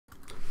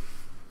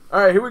All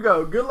right, here we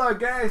go. Good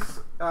luck, guys.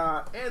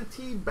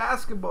 NT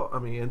basketball. I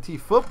mean, NT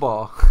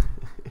football.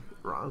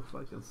 Wrong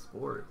fucking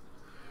sport.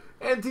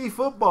 NT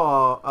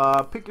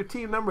football. Pick your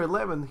team number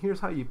 11.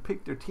 Here's how you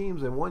pick your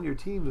teams and won your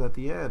teams at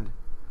the end.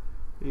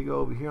 Here you go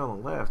over here on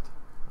the left.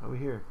 Over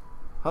here.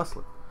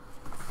 Hustling.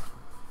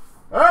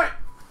 All right.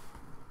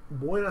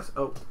 Buenas.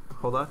 Oh,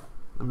 hold on.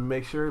 Let me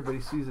make sure everybody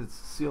sees it's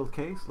sealed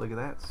case. Look at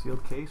that.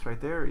 Sealed case right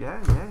there.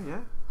 Yeah.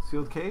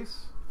 Sealed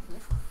case.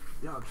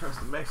 Y'all trust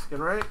the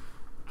Mexican, right?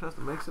 Trust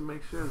the Mexican.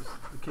 Make sure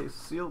the case is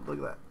sealed. Look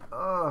at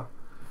that.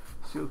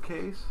 Sealed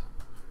case.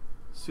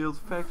 Sealed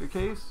factory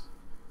case.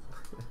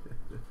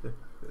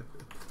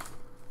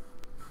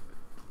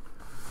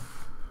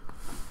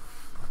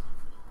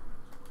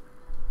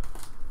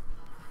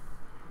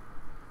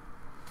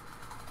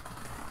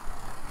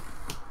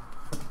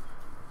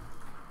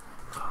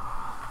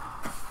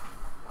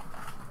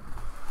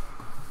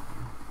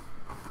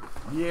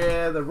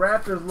 Yeah, the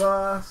Raptors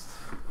lost.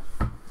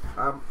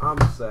 I'm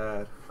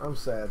sad. I'm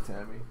sad,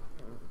 Tammy.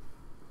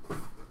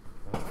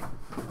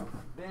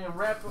 Damn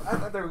Raptors! I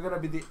thought they were gonna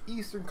be the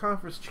Eastern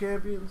Conference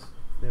champions.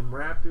 Them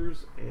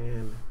Raptors,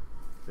 and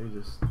they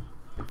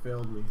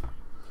failed me.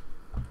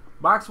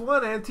 Box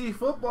 1, NT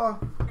football.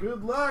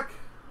 Good luck.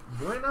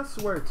 Buena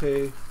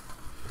suerte.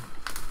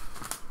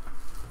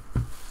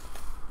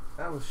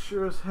 I was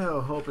sure as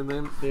hell hoping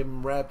them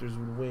Raptors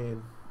would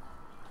win.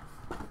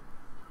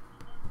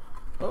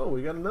 Oh,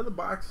 we got another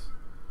box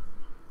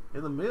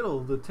in the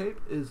middle. The tape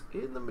is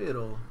in the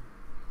middle.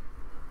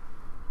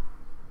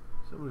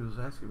 Somebody was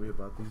asking me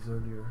about these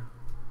earlier.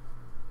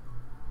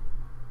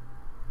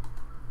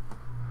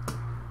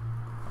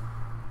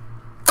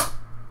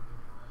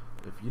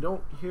 If you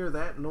don't hear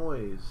that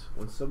noise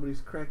when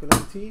somebody's cracking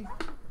NT,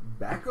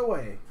 back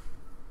away.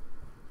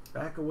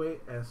 Back away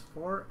as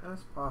far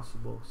as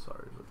possible.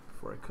 Sorry,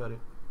 before I cut it.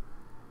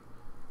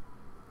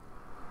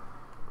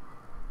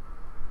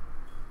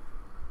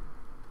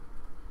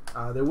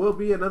 There will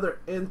be another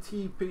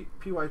NT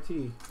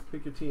PYT.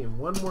 Pick your team.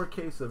 One more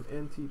case of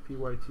NT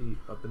PYT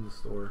up in the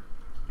store.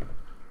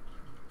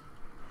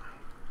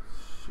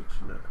 Shoot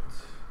you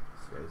nuts.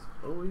 This guy's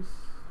always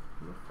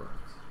in the front.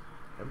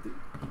 Empty.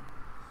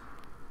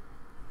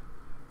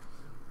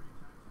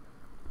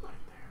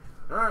 Right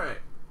there.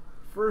 Alright.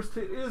 First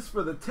hit is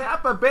for the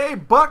Tampa Bay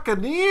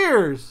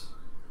Buccaneers.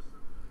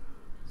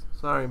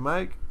 Sorry,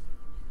 Mike.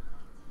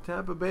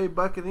 Tampa Bay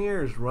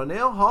Buccaneers.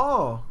 Ronell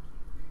Hall.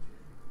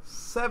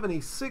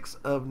 76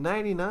 of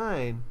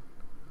 99.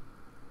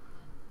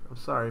 I'm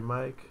sorry,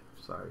 Mike.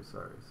 Sorry.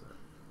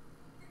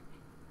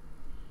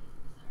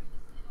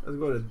 Let's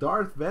go to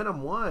Darth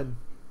Venom 1.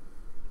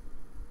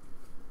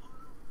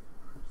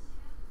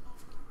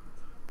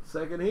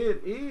 Second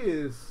hit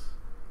is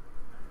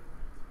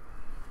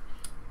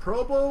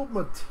Pro Bowl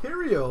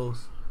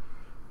Materials.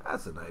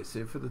 That's a nice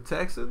hit for the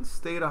Texans.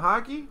 State of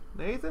Hockey,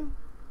 Nathan.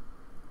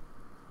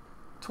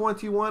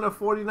 21 of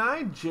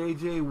 49.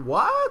 JJ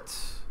Watt.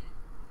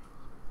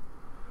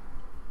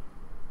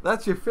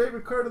 That's your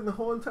favorite card in the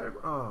whole entire...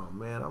 Oh,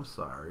 man, I'm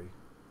sorry.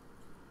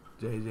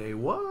 JJ,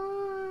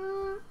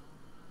 what?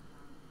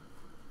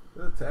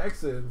 The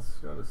Texans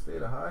got a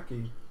State of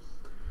Hockey.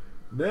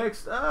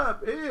 Next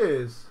up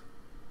is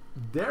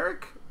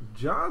Derek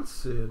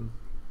Johnson.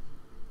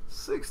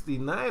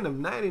 69 of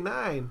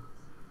 99.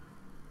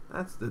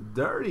 That's the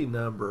dirty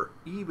number.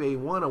 eBay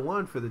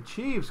 101 for the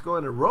Chiefs.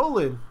 Going to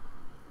Roland.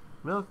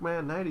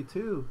 Milkman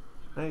 92.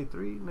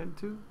 93,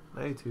 92,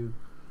 92.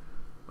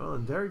 Oh,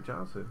 and Derek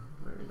Johnson.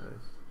 Very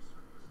nice.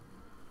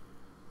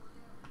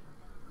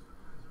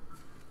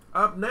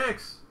 Up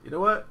next, you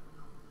know what?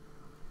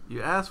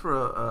 You asked for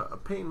a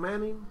Peyton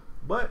Manning,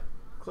 but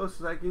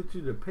closest I get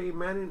you to Peyton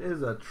Manning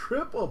is a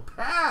triple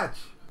patch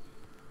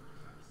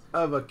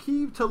of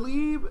Aqib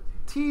Talib,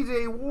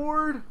 TJ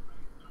Ward,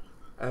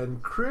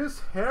 and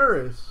Chris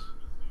Harris.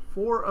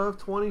 4 of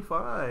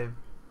 25.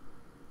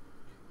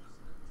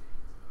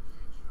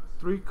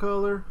 3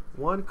 color,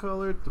 1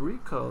 color, 3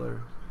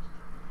 color.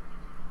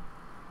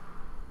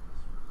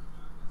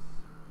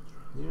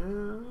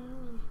 Yeah,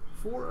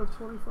 4 of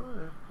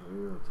 25.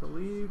 Yeah,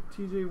 Talib,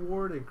 TJ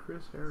Ward, and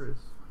Chris Harris.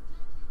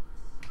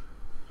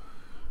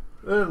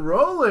 Then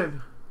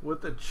rolling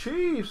with the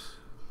Chiefs.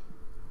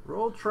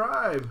 Roll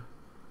Tribe.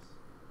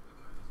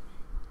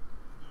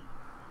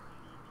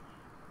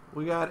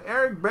 We got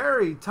Eric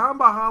Berry,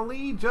 Tamba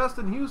Ali,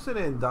 Justin Houston,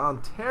 and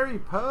Don Terry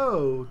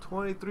Poe.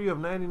 23 of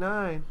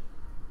 99.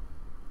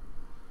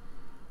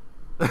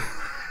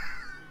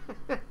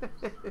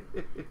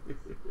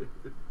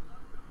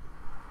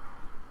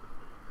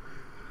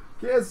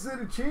 Kansas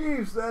City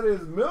Chiefs, that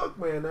is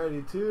Milkman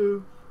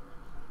 92.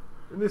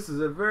 And this is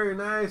a very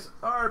nice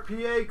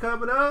RPA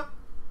coming up.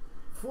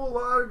 Full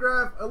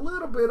autograph, a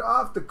little bit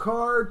off the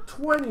card.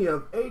 20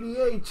 of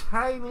 88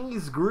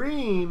 Chinese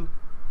green.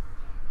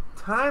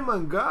 Ty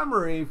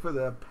Montgomery for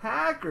the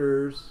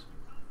Packers.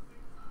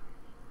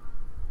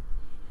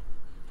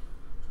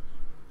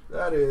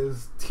 That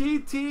is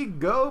TT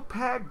Go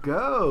Pack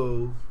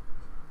Go.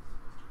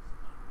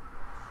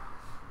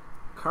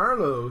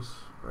 Carlos.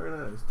 Very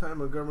nice. Ty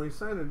Montgomery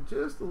signed it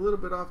just a little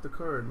bit off the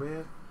card,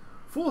 man.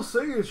 Full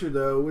signature,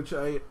 though, which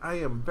I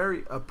am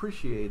very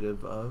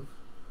appreciative of.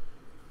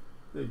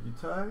 Thank you,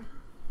 Ty.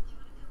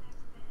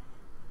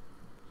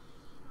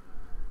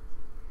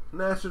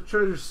 National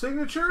Treasure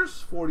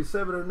signatures,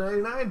 47 of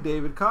 99,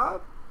 David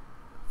Cobb.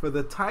 For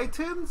the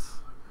Titans,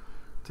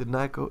 did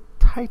not go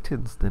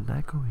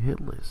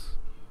hitless.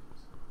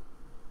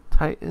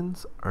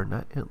 Titans are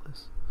not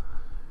hitless.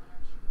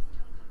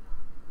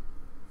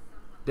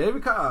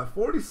 David Cobb,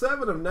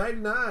 47 of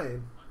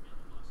 99.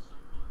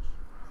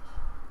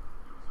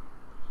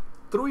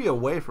 3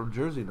 away from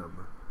jersey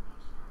number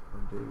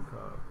on David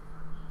Cobb.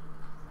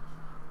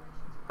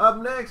 Up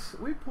next,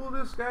 we pulled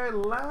this guy in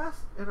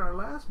our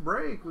last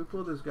break. We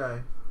pulled this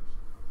guy.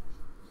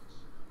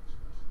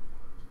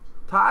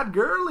 Todd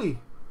Gurley,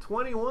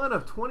 21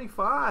 of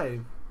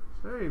 25.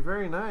 Very,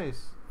 very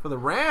nice. For the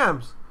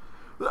Rams.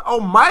 Oh,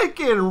 Mike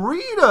and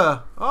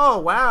Rita. Oh,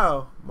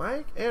 wow.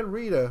 Mike and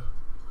Rita.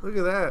 Look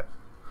at that.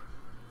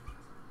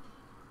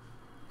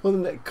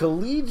 Pulling that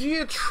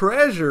Collegiate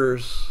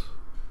Treasures.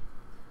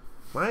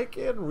 Mike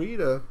and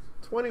Rita,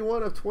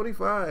 21 of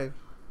 25.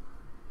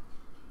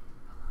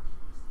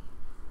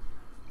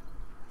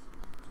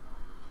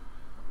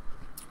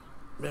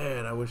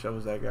 Man, I wish I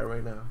was that guy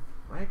right now.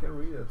 Mike and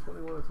Rita,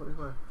 21 of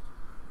 25.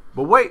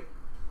 But wait,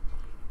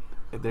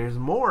 there's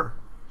more.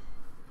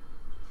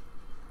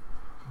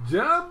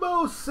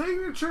 Jumbo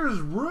Signatures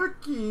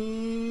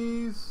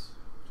rookies.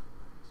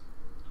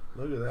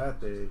 Look at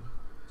that thing.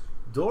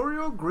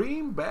 Dorial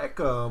Green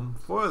Beckham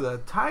for the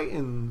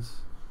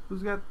Titans.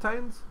 Who's got the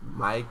Titans?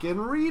 Mike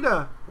and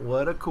Rita.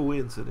 What a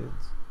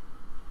coincidence.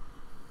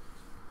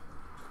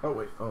 Oh,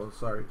 wait. Oh,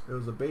 sorry. It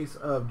was a base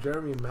of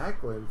Jeremy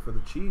Maclin for the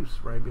Chiefs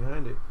right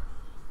behind it.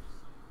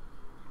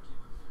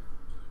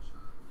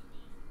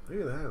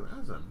 Look at that.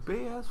 That's a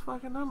big-ass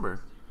fucking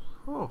number.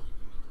 Oh.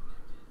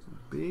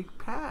 Big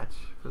patch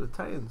for the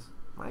Titans.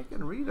 Mike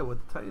and Rita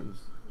with the Titans.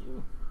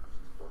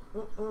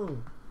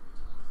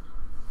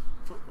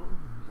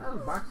 That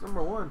was box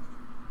number 1.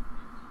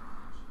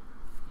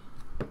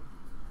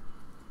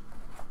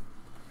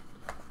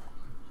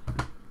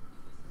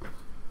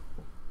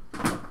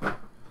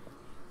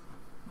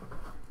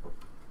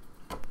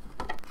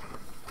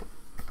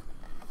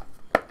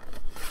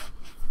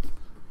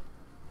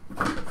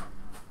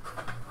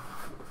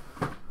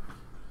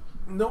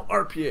 No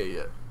RPA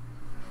yet.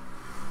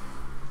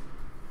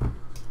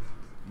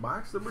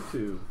 Box number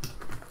 2.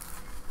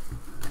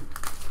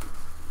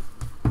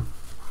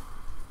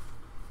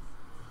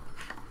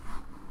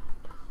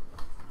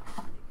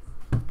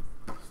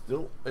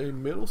 Still a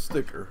middle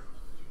sticker.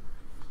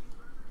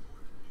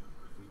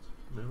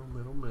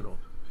 Middle.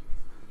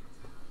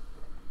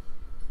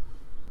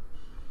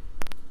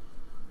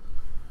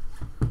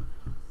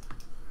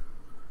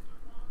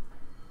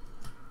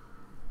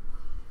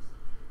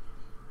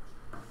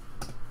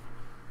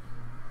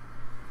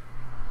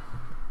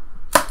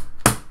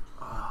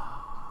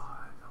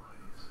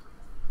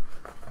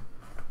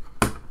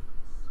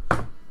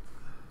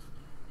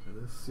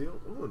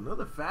 Oh,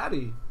 another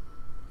fatty.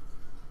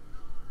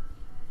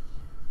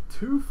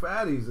 2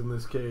 fatties in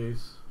this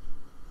case.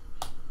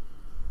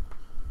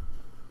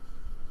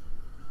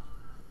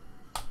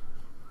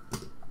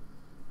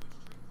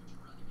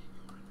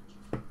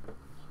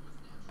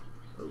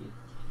 Oh,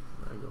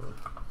 I go.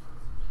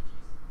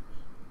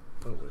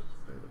 Oh wait,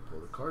 I had to pull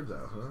the cards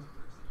out, huh?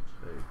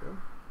 There you go.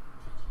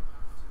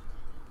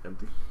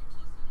 Empty.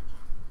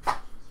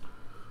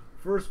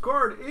 First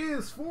card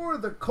is for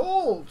the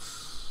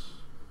Colts.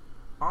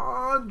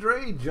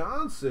 Andre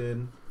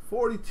Johnson,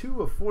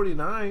 42 of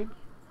 49.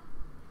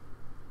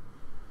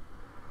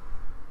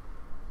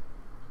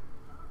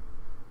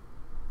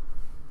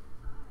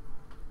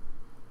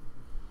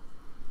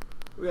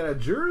 We got a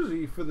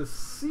jersey for the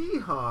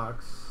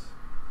Seahawks,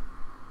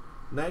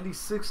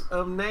 96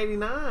 of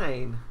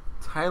 99.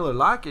 Tyler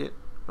Lockett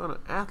on an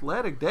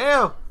athletic.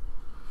 Dale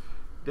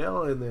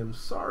and them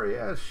sorry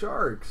ass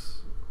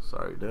Sharks.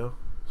 Sorry, Dale.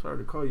 Sorry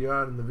to call you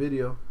out in the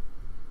video.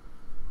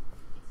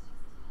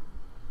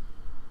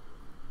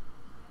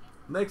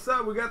 Next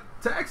up, we got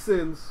the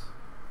Texans.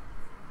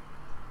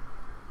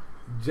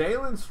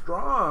 Jalen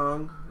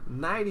Strong,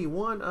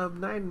 91 of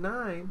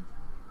 99.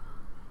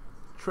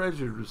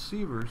 Treasured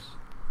receivers.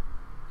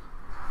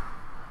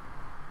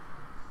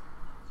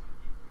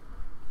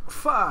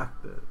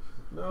 Fuck this.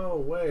 No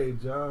way,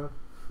 John.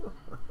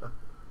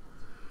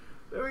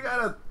 Then we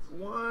got a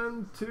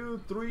 1,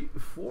 2, 3,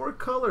 4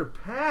 color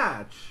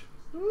patch.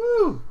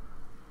 Woo!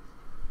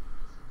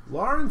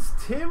 Lawrence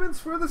Timmons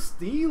for the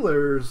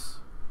Steelers.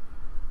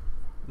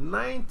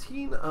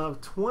 19 of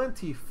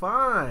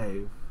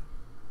 25.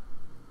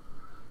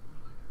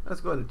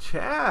 Let's go to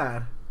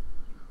Chad.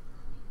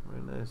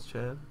 Very nice,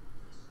 Chad.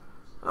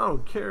 I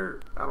don't care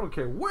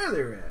where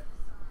they're at.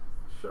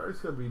 Sharks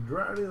gonna be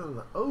drowning in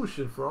the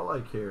ocean for all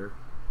I care.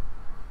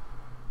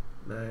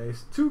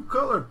 Nice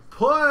 2-color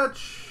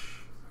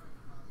punch.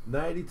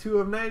 92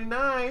 of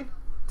 99.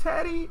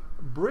 Teddy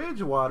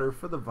Bridgewater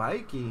for the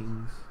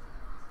Vikings.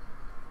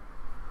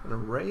 An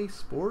array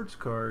sports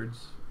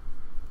cards.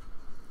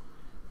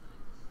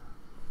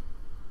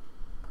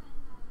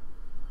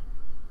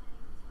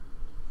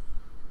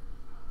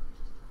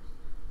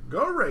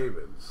 Go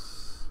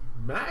Ravens.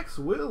 Max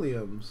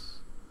Williams.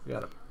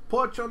 Got a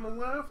punch on the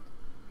left.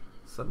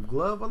 Some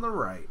glove on the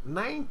right.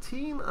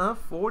 19 of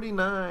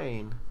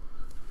 49.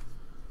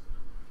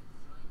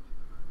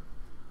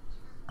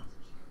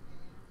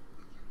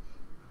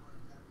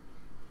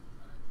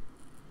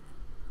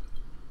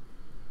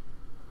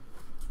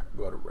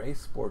 Go to race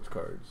sports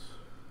cards.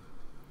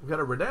 We got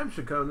a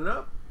redemption coming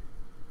up.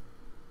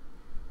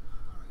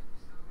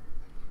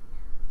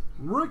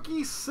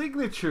 Rookie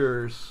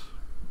signatures.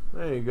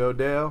 There you go,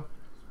 Dale.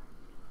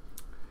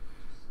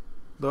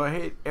 Though I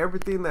hate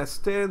everything that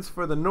stands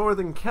for the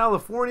Northern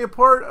California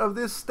part of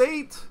this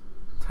state,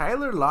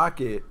 Tyler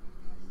Lockett.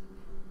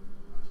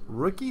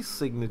 Rookie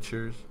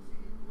signatures.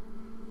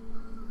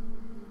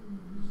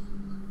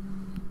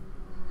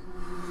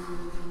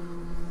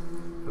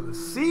 For the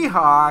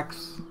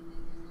Seahawks.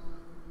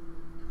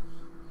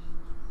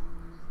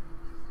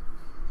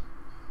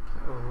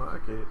 Tyler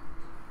Lockett.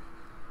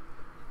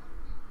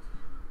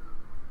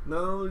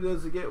 Not only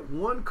does he get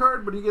one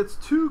card, but he gets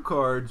two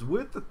cards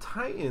with the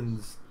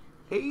Titans.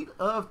 8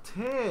 of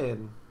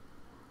 10.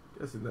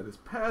 Guessing that is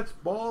patch,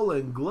 ball,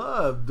 and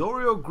glove.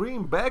 Dorial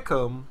Green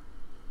Beckham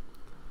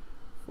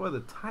for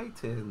the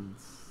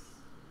Titans.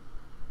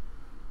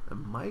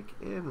 And Mike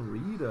and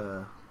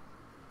Rita.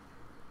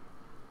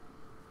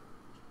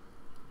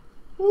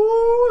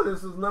 Ooh,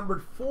 this is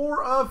numbered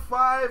 4 of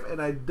 5,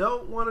 and I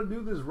don't want to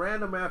do this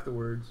random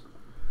afterwards.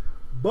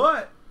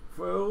 But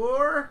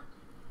for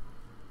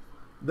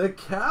the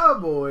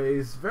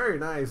Cowboys, very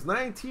nice.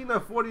 19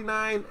 of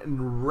 49,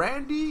 and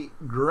Randy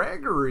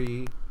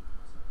Gregory.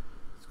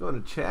 Let's go to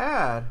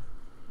Chad.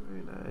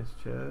 Very nice,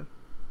 Chad.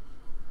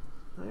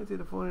 19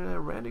 of 49,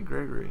 Randy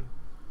Gregory.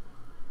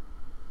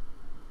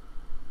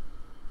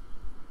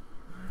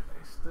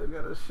 I still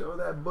got to show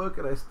that book,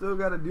 and I still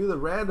got to do the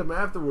random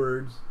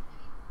afterwards.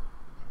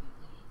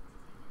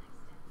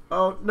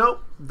 Oh,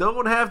 nope.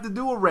 Don't have to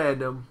do a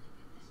random.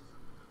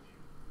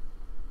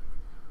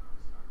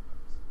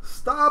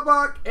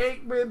 Staubach,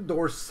 Aikman,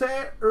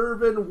 Dorsett,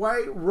 Irvin,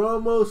 White,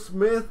 Romo,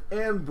 Smith,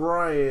 and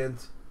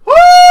Bryant.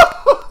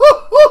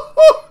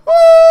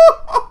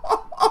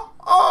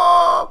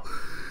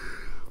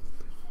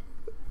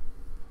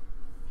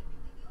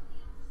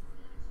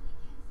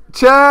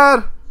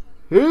 Chad,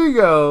 here you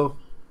go.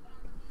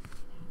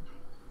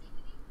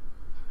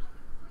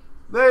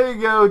 There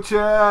you go,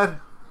 Chad.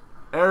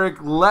 Eric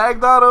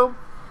lagged on him.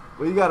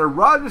 Well, you got a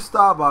Roger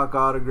Staubach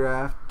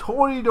autograph,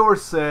 Tony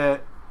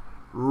Dorsett,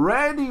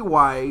 Randy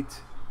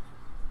White.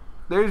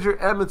 There's your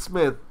Emmitt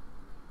Smith.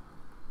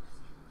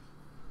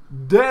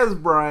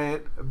 Dez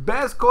Bryant.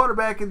 Best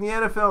quarterback in the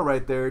NFL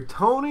right there.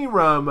 Tony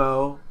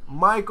Romo.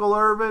 Michael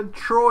Irvin.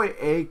 Troy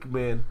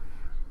Aikman.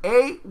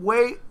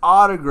 8-way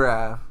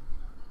autograph.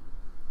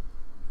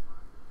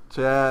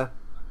 Chad,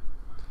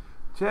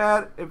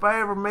 if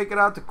I ever make it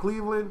out to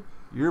Cleveland,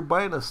 you're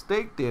buying a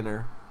steak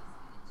dinner.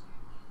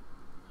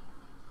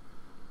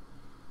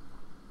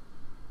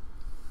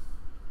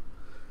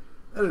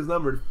 That is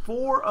numbered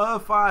 4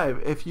 of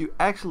 5. If you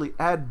actually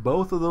add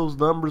both of those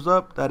numbers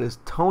up, that is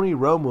Tony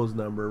Romo's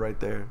number right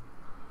there.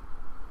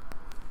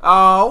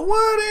 Oh,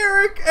 what,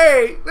 Eric?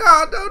 Hey,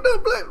 no,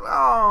 don't blame.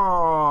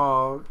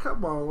 Oh,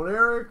 come on,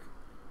 Eric.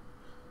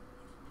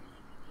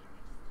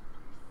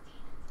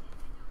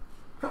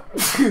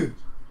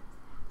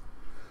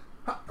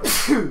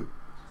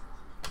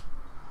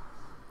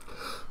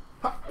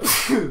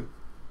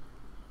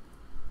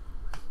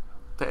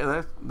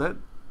 Damn, that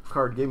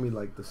card gave me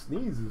like the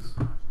sneezes.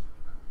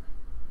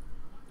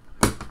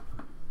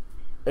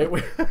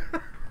 Anyway.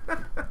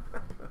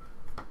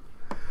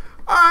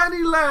 Alright,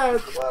 he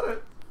laughed.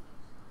 What?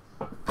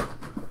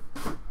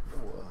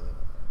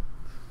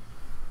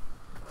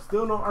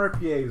 Still no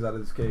RPAs out of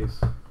this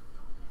case.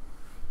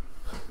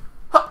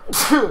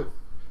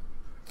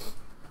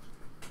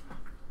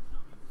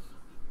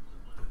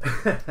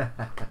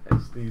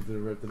 Sneezed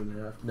and ripped it in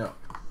half. No.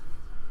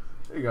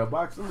 There you go.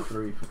 Box number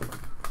 3.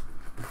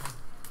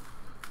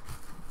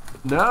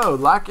 No,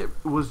 Lockett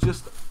was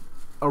just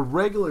a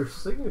regular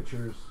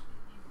signatures.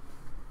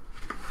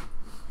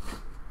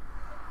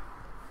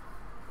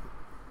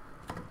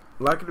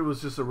 Lockett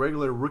was just a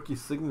regular rookie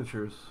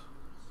signatures.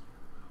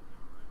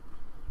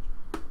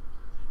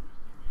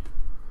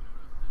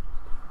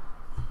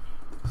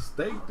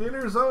 Steak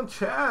dinners on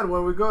Chad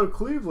when we go to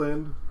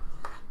Cleveland.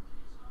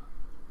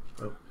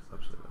 Oh,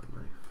 upside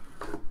down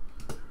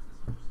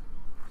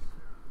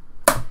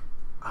knife.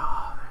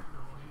 Ah,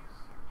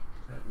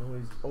 that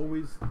noise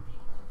always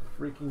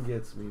freaking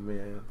gets me,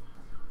 man.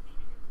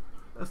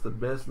 That's the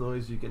best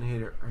noise you can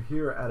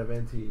hear out of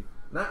NT.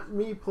 Not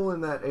me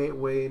pulling that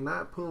 8-way,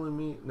 not pulling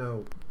me.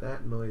 No,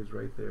 that noise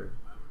right there.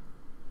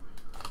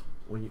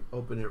 When you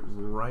open it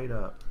right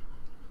up.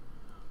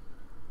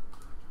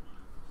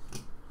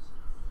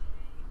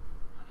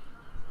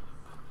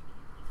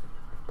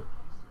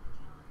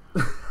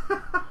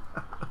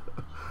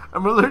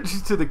 I'm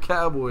allergic to the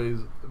Cowboys.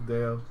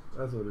 Dale.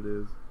 That's what it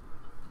is.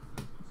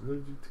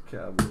 Allergic to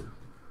Cowboys.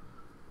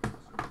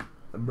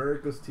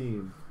 America's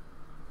team.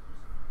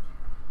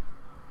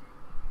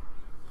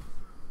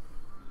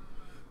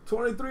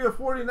 23 of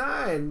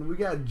 49. We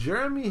got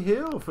Jeremy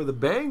Hill for the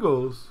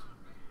Bengals.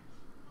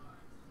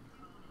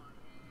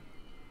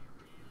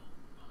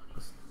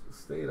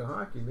 State of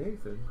hockey,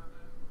 Nathan.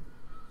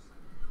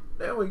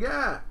 Then we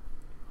got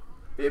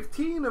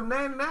 15 of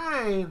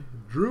 99.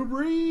 Drew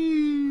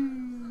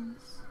Brees.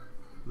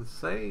 The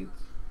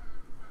Saints.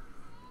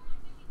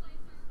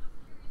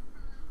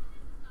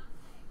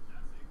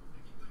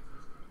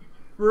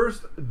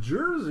 First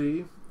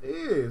jersey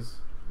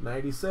is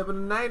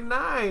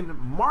 97/99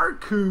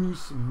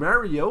 Marcus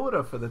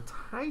Mariota for the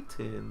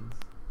Titans.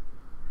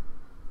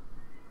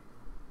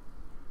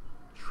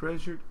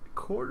 Treasured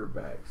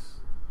quarterbacks.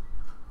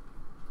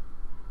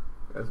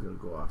 That's gonna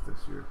go off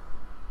this year.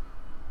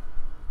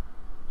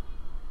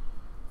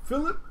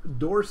 Philip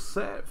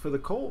Dorsett for the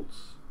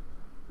Colts.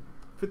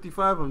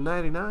 55 of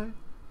 99.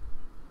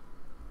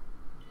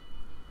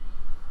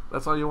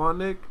 That's all you want,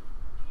 Nick?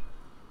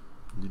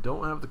 You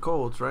don't have the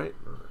Colts, right?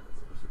 All right,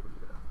 let's see what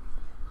you got.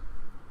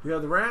 You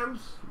have the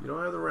Rams? You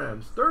don't have the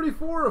Rams.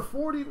 34 of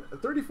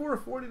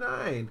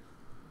 49.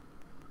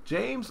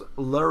 James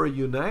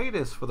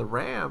Laurinaitis for the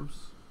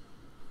Rams.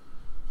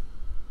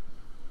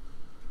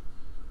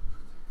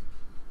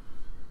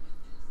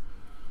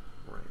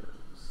 Very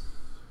nice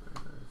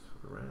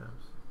for the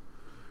Rams.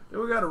 Then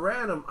we got a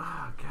random.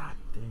 Ah, oh, god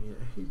dang it.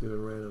 I hate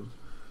doing randoms.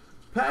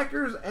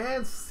 Packers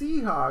and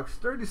Seahawks,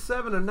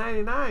 37 of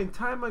 99.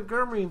 Ty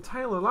Montgomery and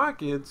Tyler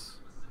Lockett's.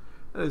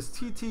 That is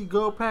TT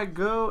Go Pack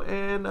Go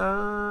and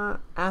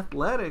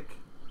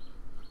Athletic.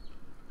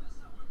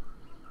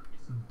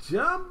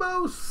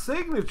 Jumbo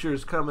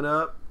signatures coming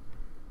up.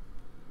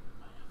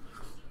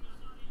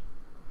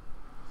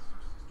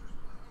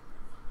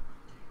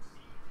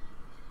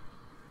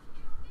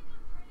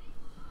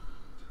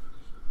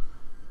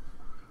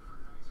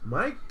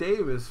 Mike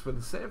Davis for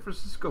the San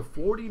Francisco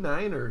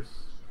 49ers.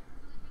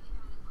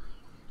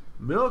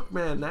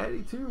 Milkman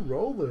 92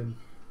 rolling.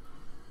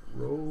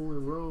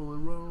 Rolling,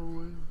 rolling,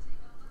 rolling.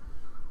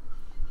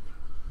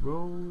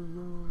 Rolling,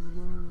 rolling,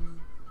 rolling.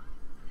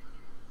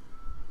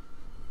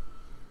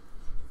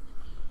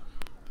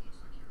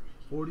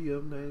 $40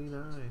 of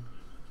 99.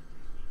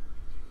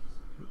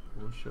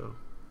 One show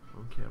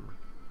on camera.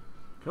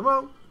 Come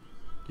on.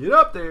 Get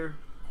up there.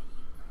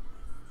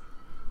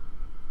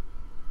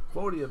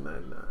 40 of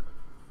 99.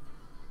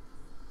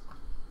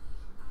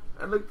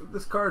 I looked at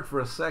this card for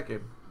a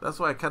second. That's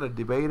why I kind of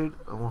debated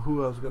on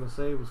who I was going to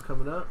say was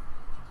coming up.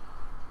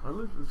 I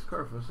looked at this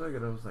card for a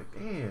second. I was like,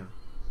 damn,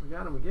 we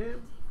got him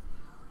again.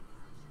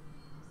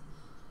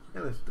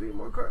 And there's 3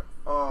 more cards.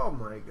 Oh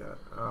my god.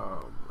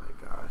 Oh my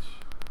gosh.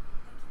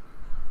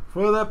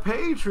 For the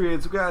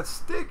Patriots, we got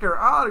sticker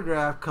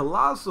autograph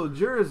colossal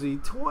jersey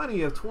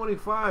 20 of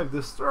 25.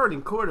 The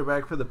starting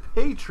quarterback for the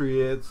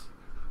Patriots,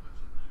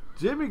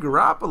 Jimmy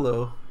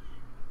Garoppolo.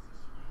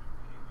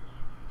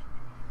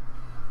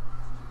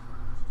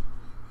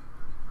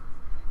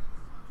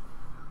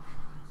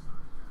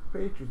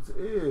 Patriots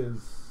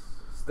is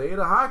State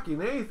of Hockey,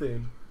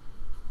 Nathan.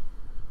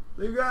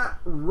 They got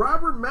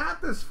Robert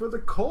Mathis for the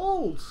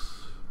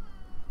Colts.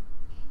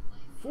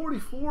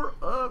 44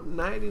 of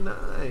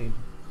 99.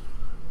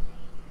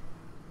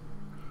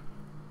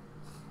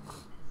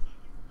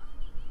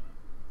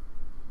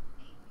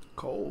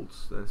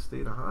 Colts, that's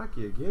State of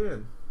Hockey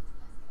again.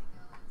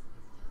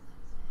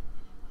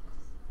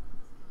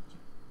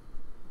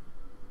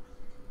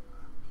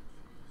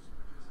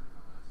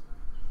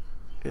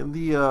 In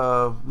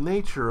the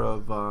nature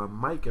of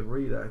Mike and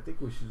Rita, I think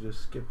we should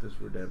just skip this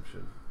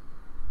redemption.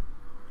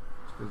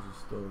 It's because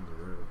he's still in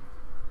the room.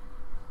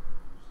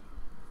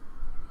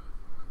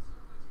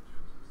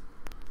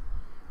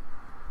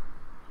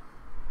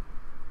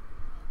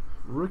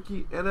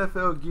 Rookie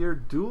NFL gear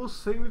dual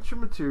signature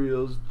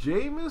materials,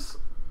 Jameis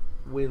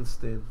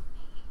Winston.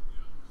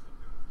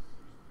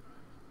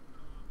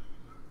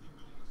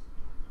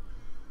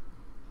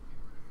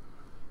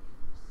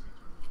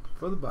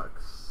 For the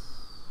Bucks.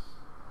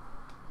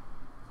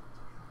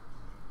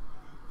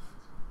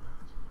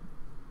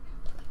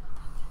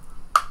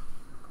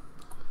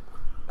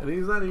 And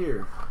he's not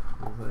here.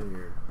 He's not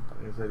here.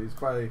 Like I said, he's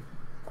probably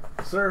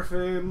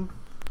surfing,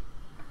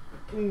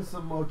 eating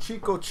some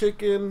Mochico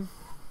chicken,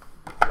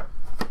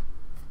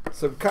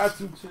 some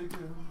katsu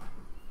chicken.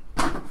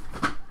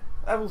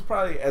 That was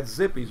probably at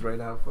Zippy's right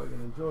now, fucking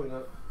enjoying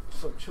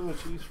some chili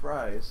cheese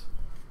fries.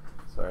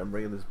 Sorry, I'm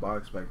bringing this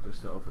box back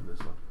just to open this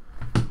one.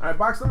 All right,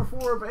 box number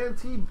 4 of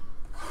Antique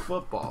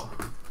Football.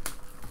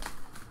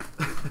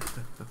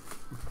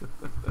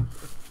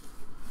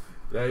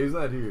 Yeah, he's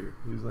not here.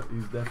 He's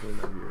definitely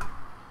not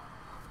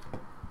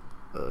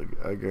here.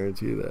 I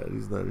guarantee you that.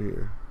 He's not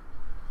here.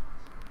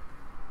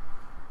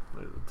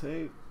 Play the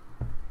tape.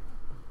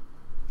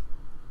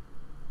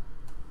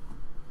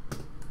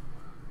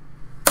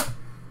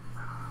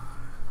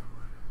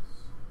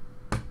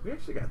 We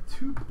actually got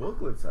 2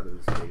 booklets out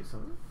of this case, huh?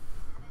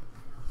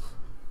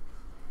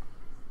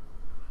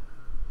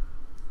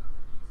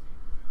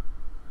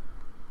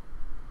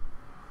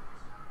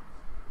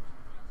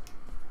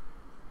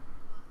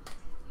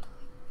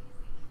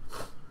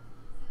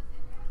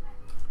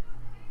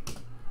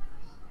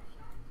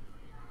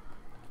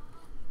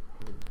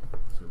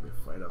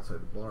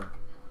 bar.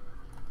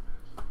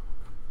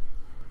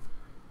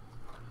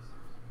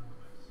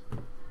 Oh,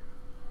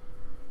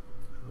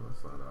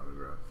 that's not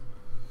autographed.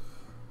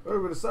 We're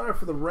going to start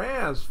for the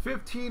Rams.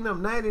 15 of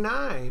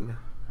 99.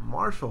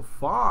 Marshall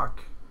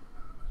Faulk.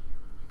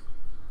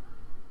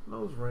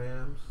 Those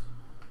Rams.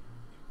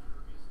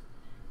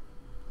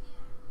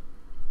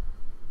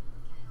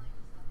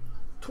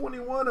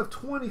 /21 of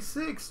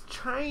 26.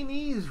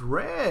 Chinese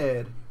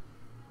red.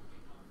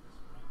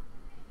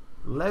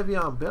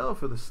 Le'Veon Bell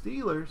for the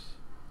Steelers.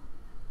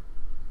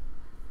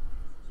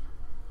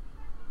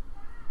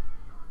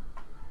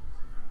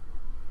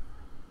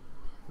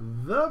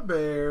 The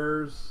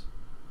Bears.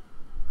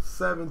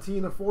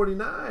 17 of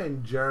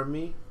 49.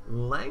 Jeremy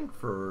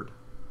Langford.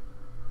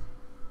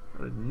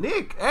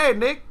 Nick. Hey,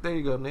 Nick. There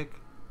you go, Nick.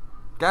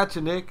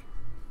 Gotcha, Nick.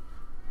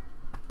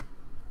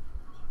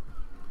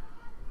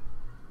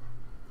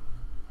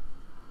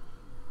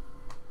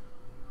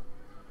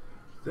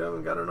 Still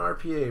haven't got an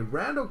RPA.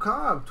 Randall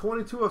Cobb,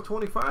 22 of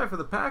 25 for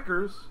the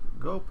Packers.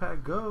 Go,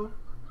 Pack, go.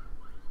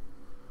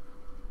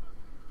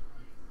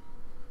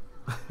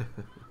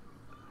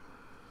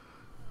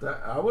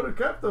 I would have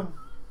kept them.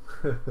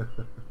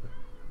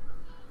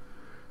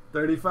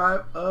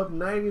 35 of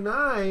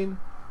 99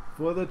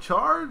 for the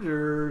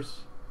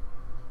Chargers.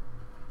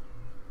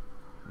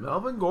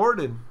 Melvin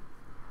Gordon.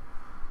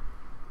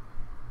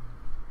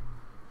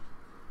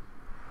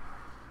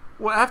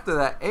 Well, after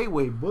that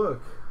 8-way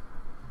book,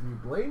 do you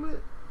blame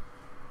it?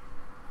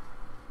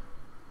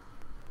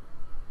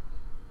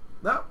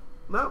 Nope.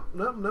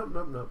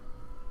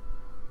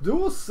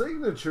 Dual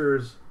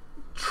signatures.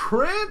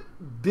 Trent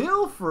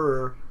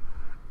Dilfer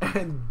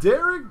and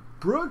Derek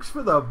Brooks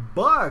for the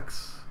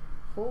Bucks.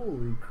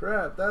 Holy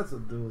crap, that's a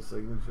dual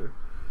signature.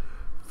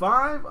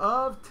 5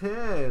 of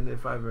 10,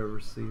 if I've ever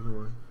seen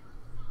one.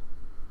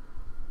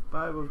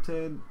 5 of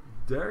 10,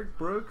 Derek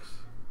Brooks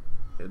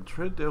and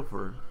Trent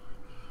Dilfer.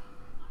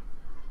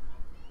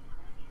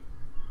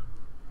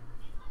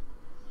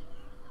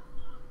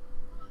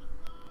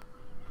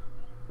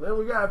 Then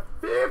we got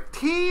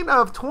 15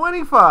 of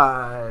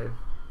 25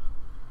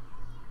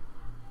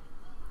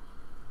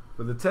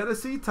 for the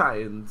Tennessee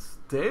Titans.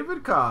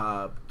 David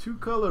Cobb,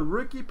 2-color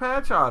rookie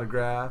patch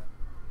autograph.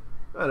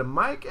 Got a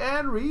Mike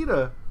and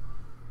Rita.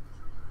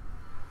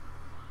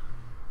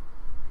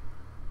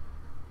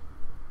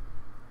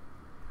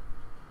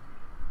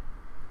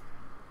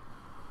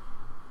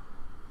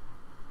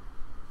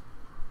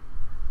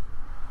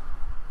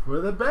 For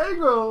the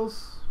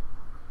Bengals,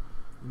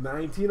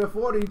 19 of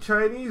 40,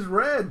 Chinese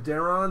red,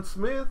 Deron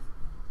Smith.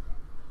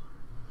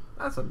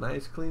 That's a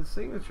nice clean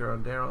signature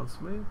on Deron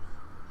Smith.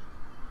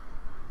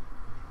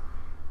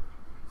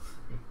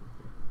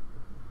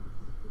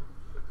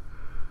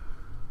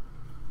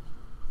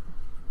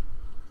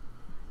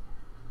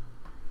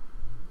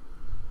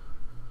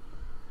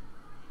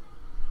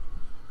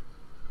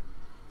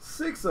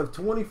 Six of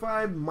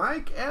 25,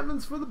 Mike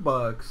Evans for the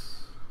Bucks.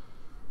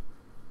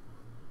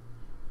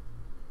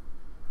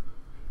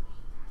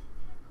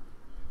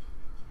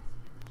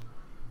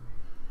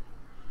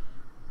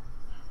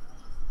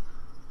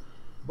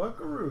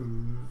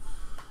 Buckaroos.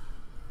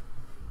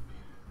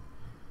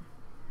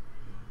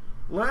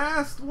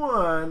 Last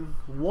one.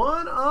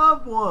 1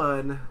 of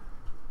 1.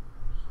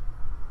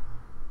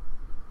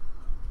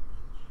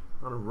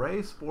 On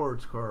Array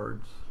Sports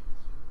Cards.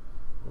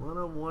 1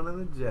 of 1 in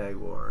the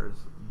Jaguars.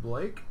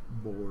 Blake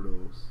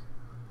Bortles.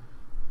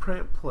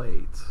 Print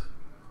plate.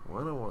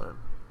 1 of 1.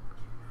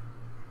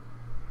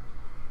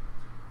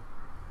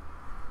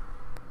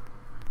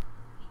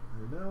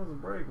 And that was a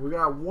break. We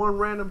got one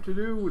random to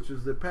do, which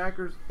is the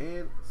Packers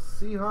and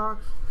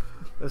Seahawks.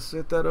 Let's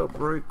set that up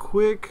very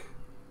quick.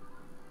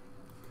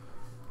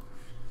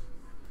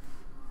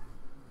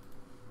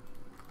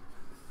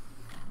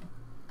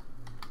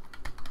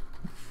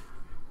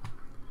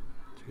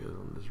 You guys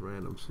on this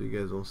random, so you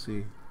guys don't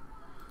see,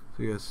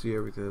 so you guys see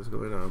everything that's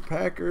going on.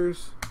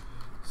 Packers,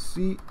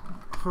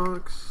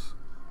 Seahawks,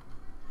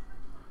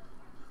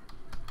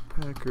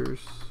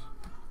 Packers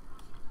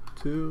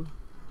 2,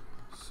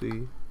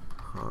 Seahawks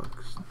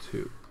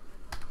 2.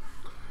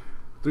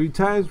 3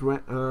 times, 3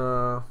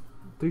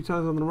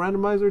 times on the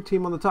randomizer.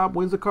 Team on the top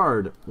wins the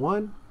card.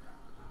 1,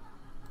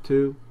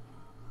 2,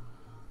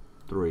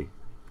 3.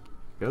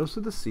 Goes to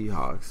the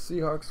Seahawks.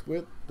 Seahawks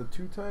with the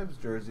 2 times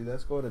jersey.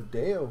 That's going to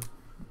Dale.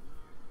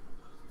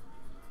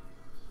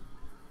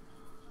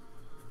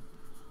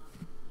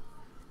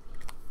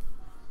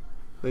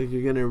 Thank you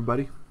again,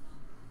 everybody.